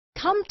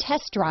Come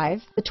test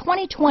drive the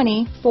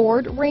 2020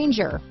 Ford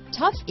Ranger.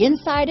 Tough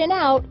inside and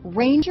out,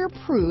 Ranger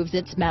proves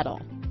its mettle.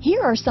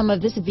 Here are some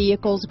of this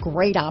vehicle's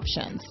great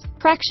options: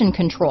 traction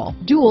control,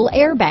 dual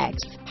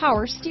airbags,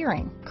 power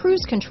steering,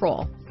 cruise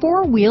control,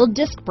 four-wheel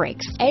disc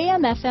brakes,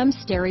 AM/FM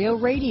stereo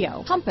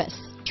radio, compass,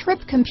 trip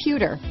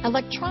computer,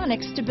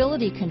 electronic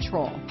stability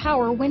control,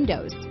 power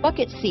windows,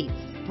 bucket seats,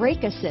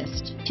 brake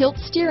assist, tilt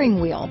steering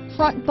wheel,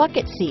 front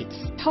bucket seats,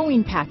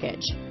 towing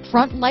package,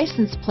 front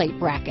license plate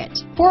bracket,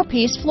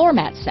 4-piece floor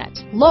mat set,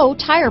 low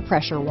tire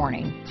pressure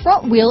warning,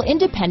 front wheel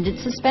independent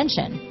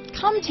suspension.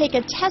 Come take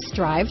a test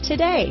drive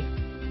today.